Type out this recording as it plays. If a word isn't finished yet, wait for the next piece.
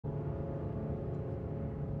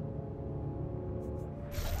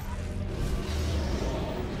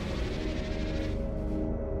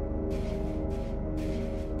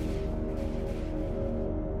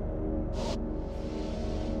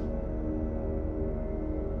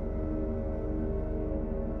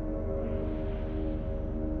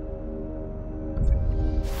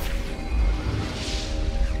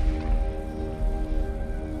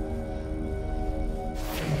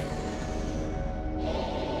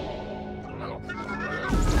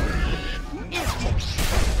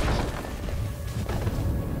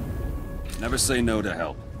Never say no to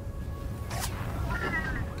help.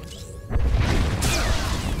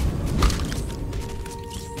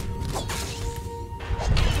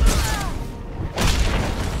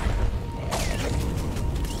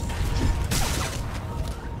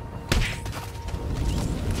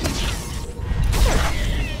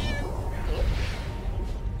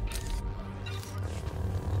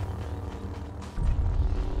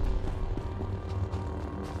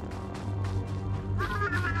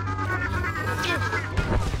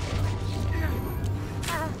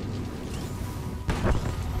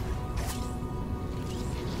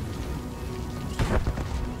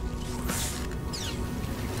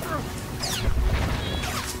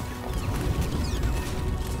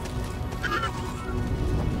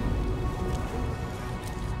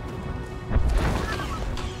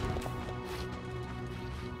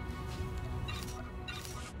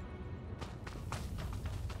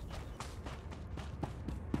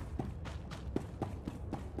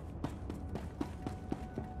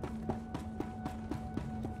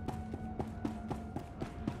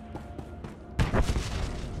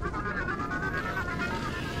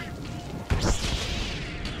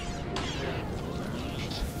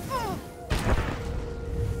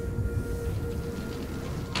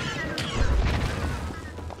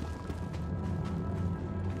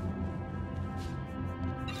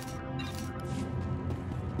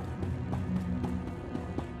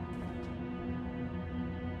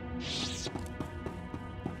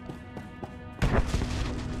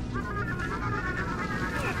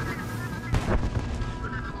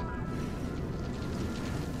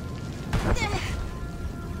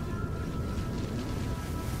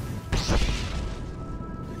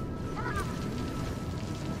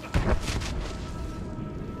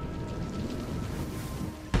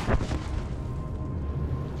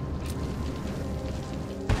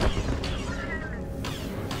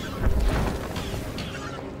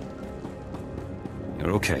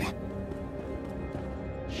 You're okay.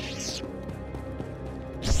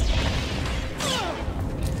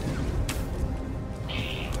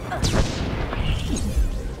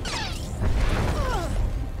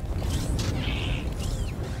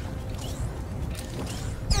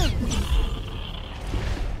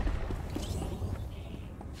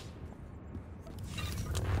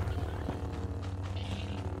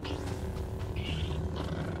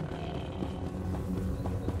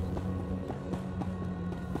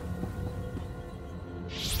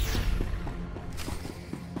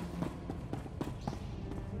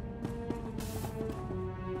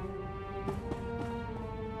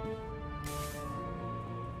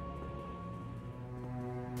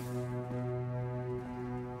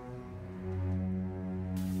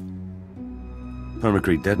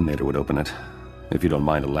 Permacrete detonator would open it, if you don't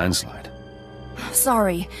mind a landslide.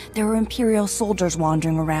 Sorry, there were Imperial soldiers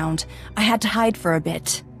wandering around. I had to hide for a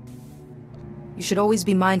bit. You should always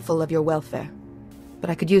be mindful of your welfare,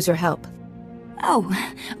 but I could use your help. Oh,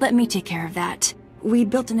 let me take care of that. We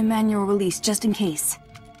built an Emmanuel release just in case.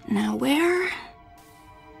 Now where?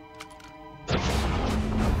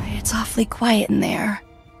 It's awfully quiet in there.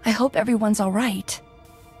 I hope everyone's all right.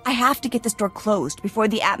 I have to get this door closed before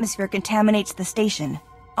the atmosphere contaminates the station.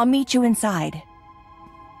 I'll meet you inside.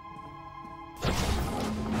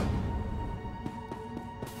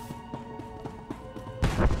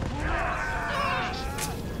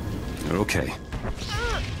 You're okay.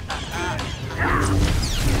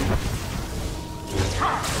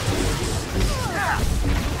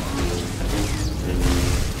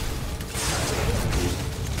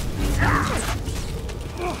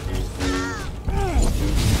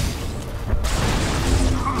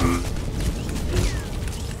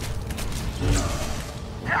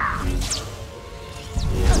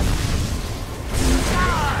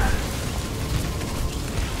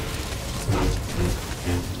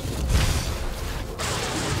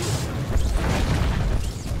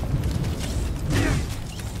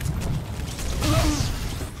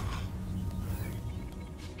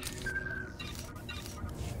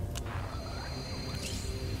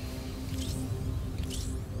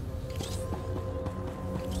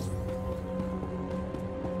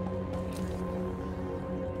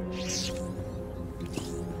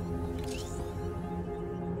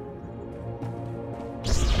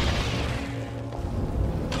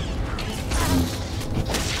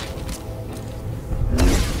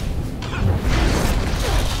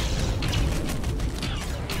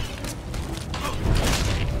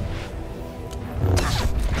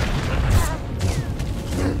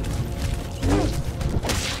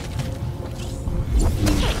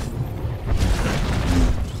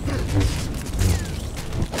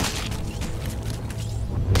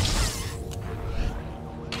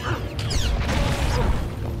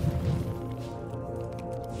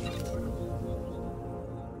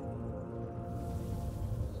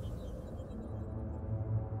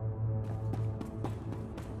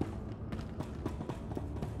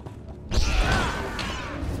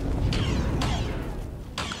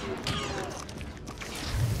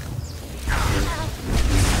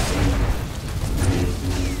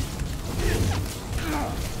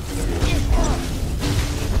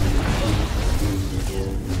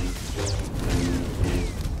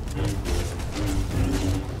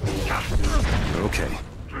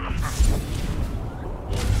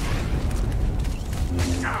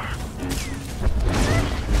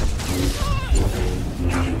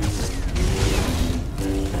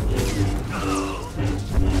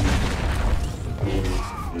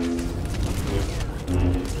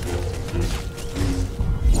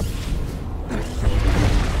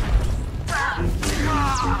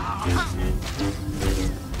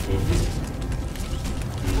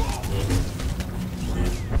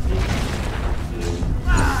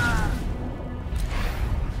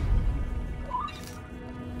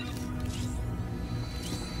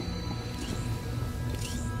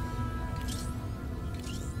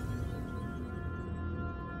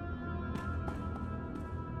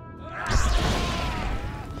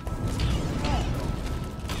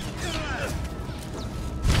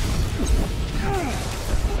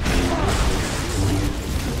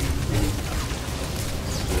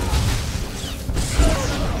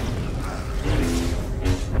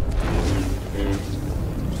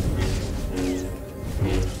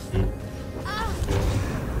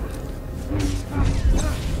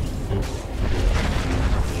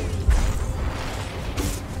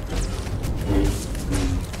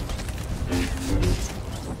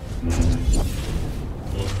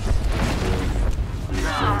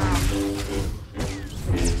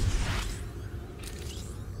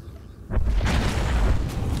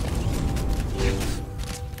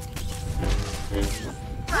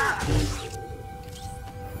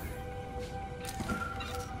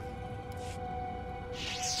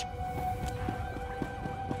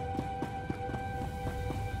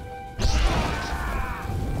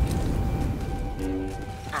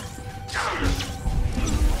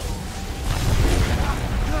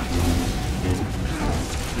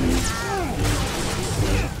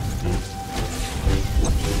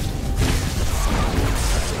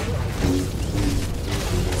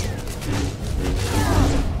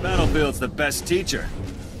 builds the best teacher.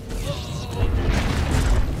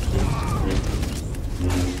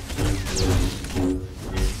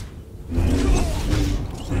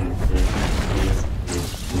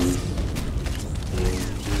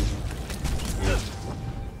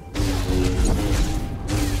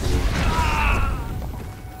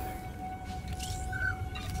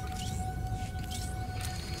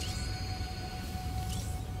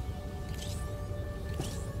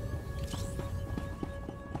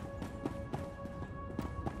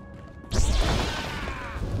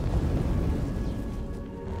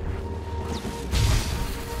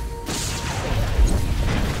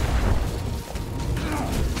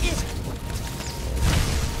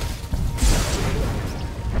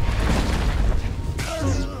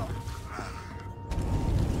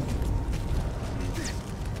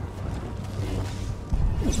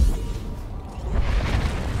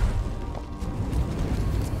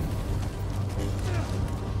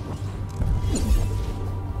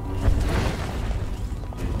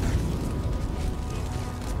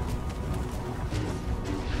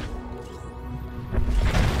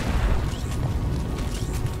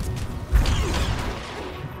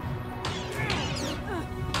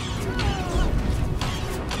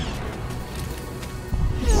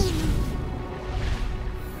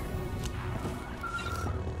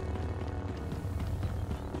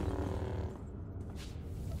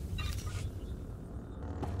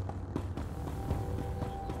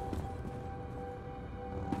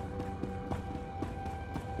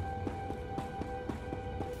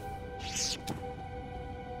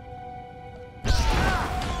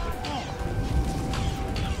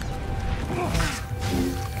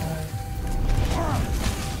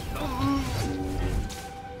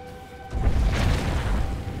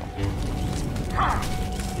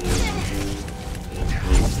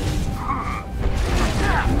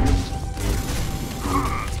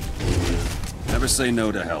 Never say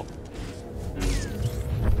no to help.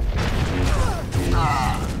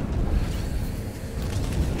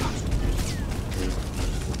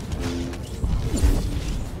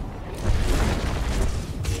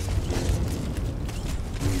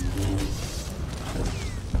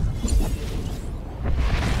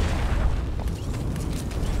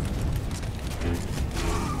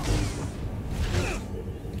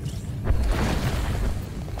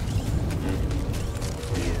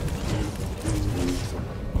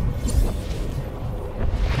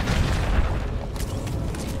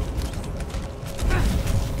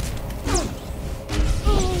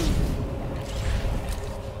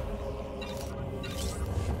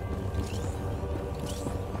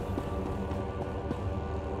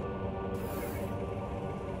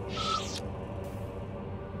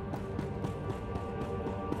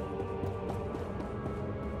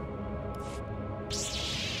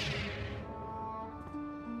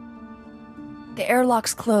 The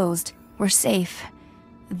airlock's closed. We're safe.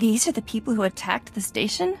 These are the people who attacked the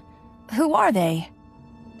station? Who are they?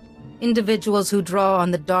 Individuals who draw on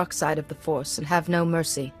the dark side of the Force and have no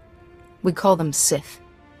mercy. We call them Sith.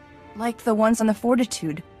 Like the ones on the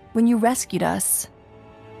Fortitude, when you rescued us.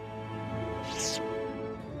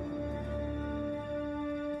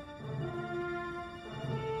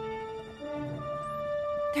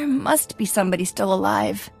 There must be somebody still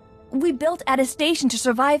alive. We built at a station to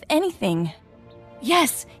survive anything.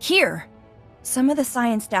 Yes, here. Some of the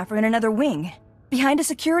science staff are in another wing, behind a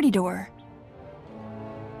security door.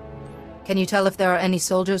 Can you tell if there are any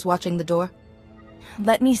soldiers watching the door?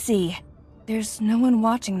 Let me see. There's no one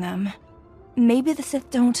watching them. Maybe the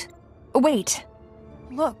Sith don't... Wait.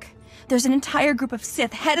 Look, there's an entire group of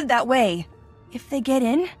Sith headed that way. If they get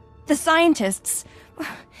in, the scientists...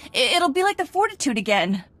 It'll be like the Fortitude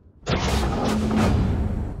again.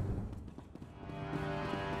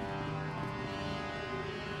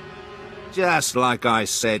 Just like I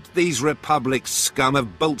said, these Republic scum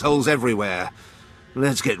have bolt holes everywhere.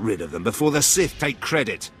 Let's get rid of them before the Sith take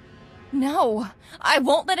credit. No, I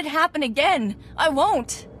won't let it happen again. I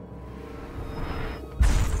won't.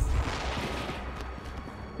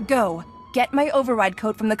 Go. Get my override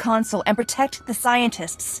code from the console and protect the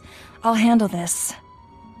scientists. I'll handle this.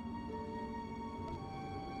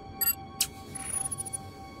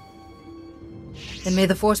 Then may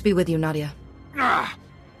the Force be with you, Nadia. Ah,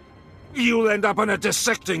 you'll end up on a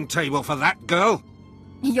dissecting table for that, girl.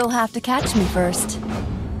 You'll have to catch me first.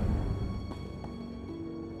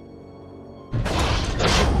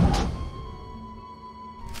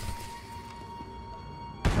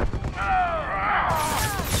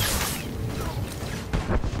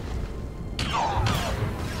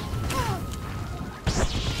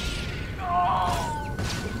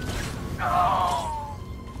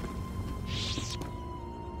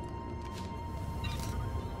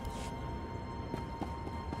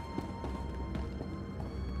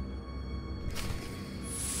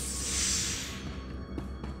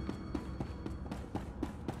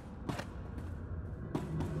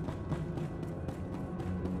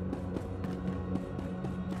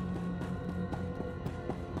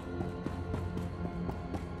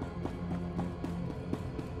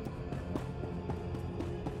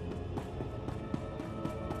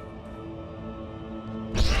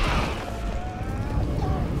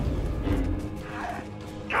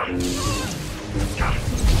 Okay.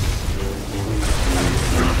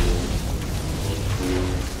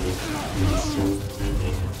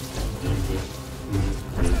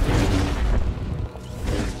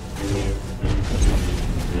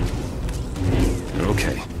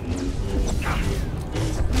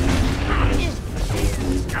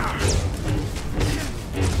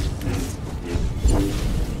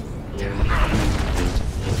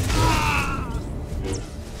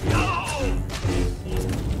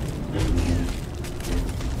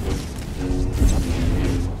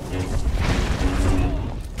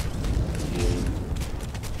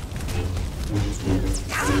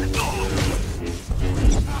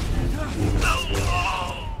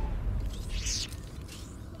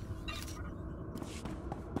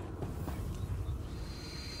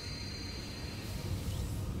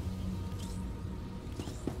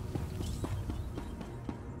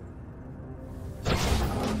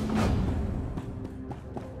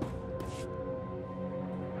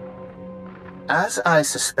 As I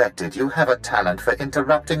suspected, you have a talent for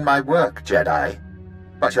interrupting my work, Jedi.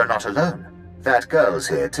 But you're not alone. That girl's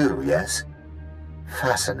here too, yes?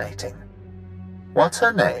 Fascinating. What's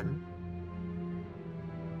her name?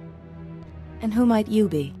 And who might you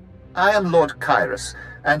be? I am Lord Kyrus,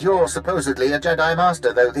 and you're supposedly a Jedi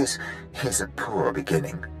Master, though this is a poor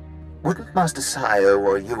beginning. Wouldn't Master Sayo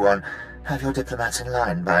or Yuon have your diplomats in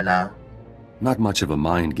line by now? Not much of a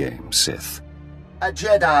mind game, Sith. A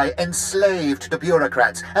Jedi enslaved to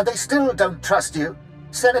bureaucrats, and they still don't trust you.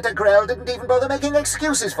 Senator Grell didn't even bother making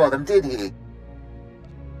excuses for them, did he? It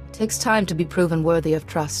takes time to be proven worthy of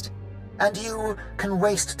trust. And you can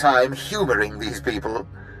waste time humoring these people?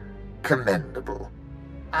 Commendable.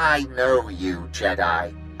 I know you,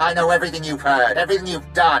 Jedi. I know everything you've heard, everything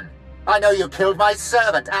you've done. I know you killed my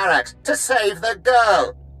servant, Arax, to save the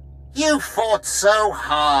girl. You fought so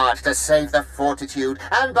hard to save the Fortitude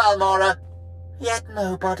and Balmora, yet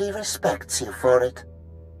nobody respects you for it.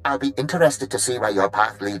 I'll be interested to see where your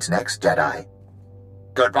path leads next, Jedi.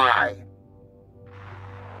 Goodbye.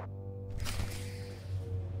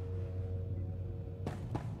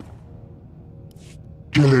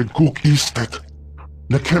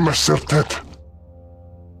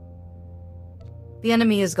 The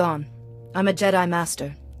enemy is gone. I'm a Jedi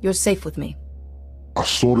Master. You're safe with me.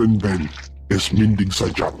 Asoren Ben es minding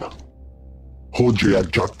sajana. Hoje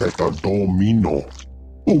ajateta domino.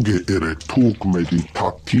 Uge ere tuk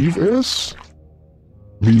meditativ es?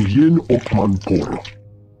 Miljen okman poro.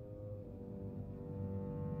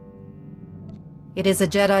 It is a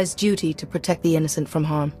Jedi's duty to protect the innocent from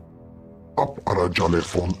harm. Ap arajale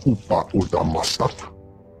von upa uda mastat.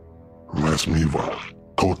 Mes miva,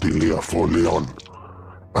 totilia for leon.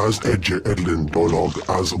 As edge edlin dolog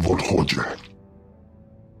as vol hoje.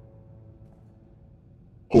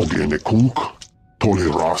 Hoge ne kunk.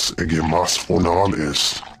 Toleras ege mas fonal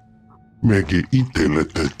es. Mege ite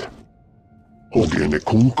letet. Hogene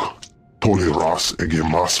kunk. Toleras ege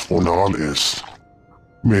mas fonal es.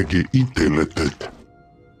 Mege ite letet.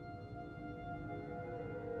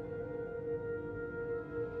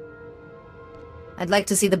 I'd like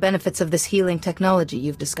to see the benefits of this healing technology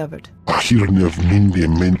you've discovered. Ahirnev minde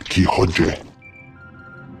ment ki hoje.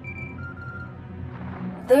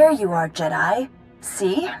 There you are, Jedi.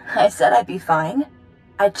 See? I said I'd be fine.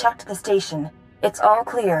 I checked the station. It's all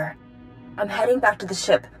clear. I'm heading back to the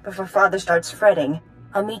ship before Father starts fretting.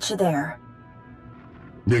 I'll meet you there.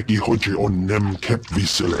 Negi hoje on nem kep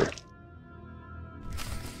visele.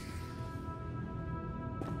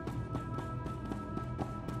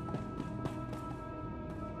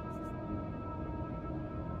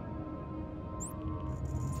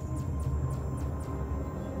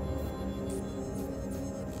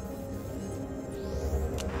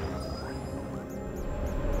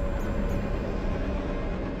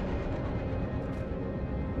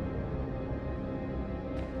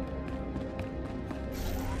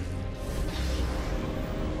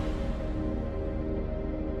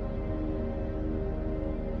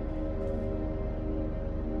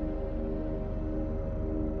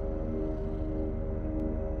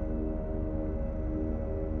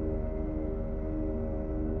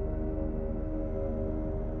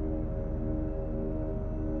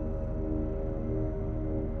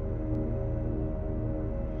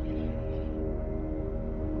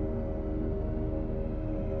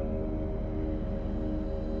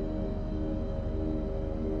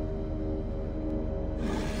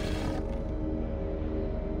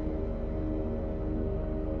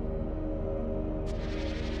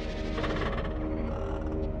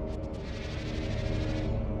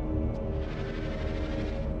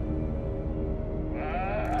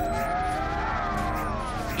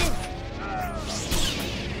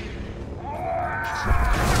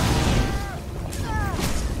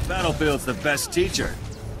 builds the best teacher.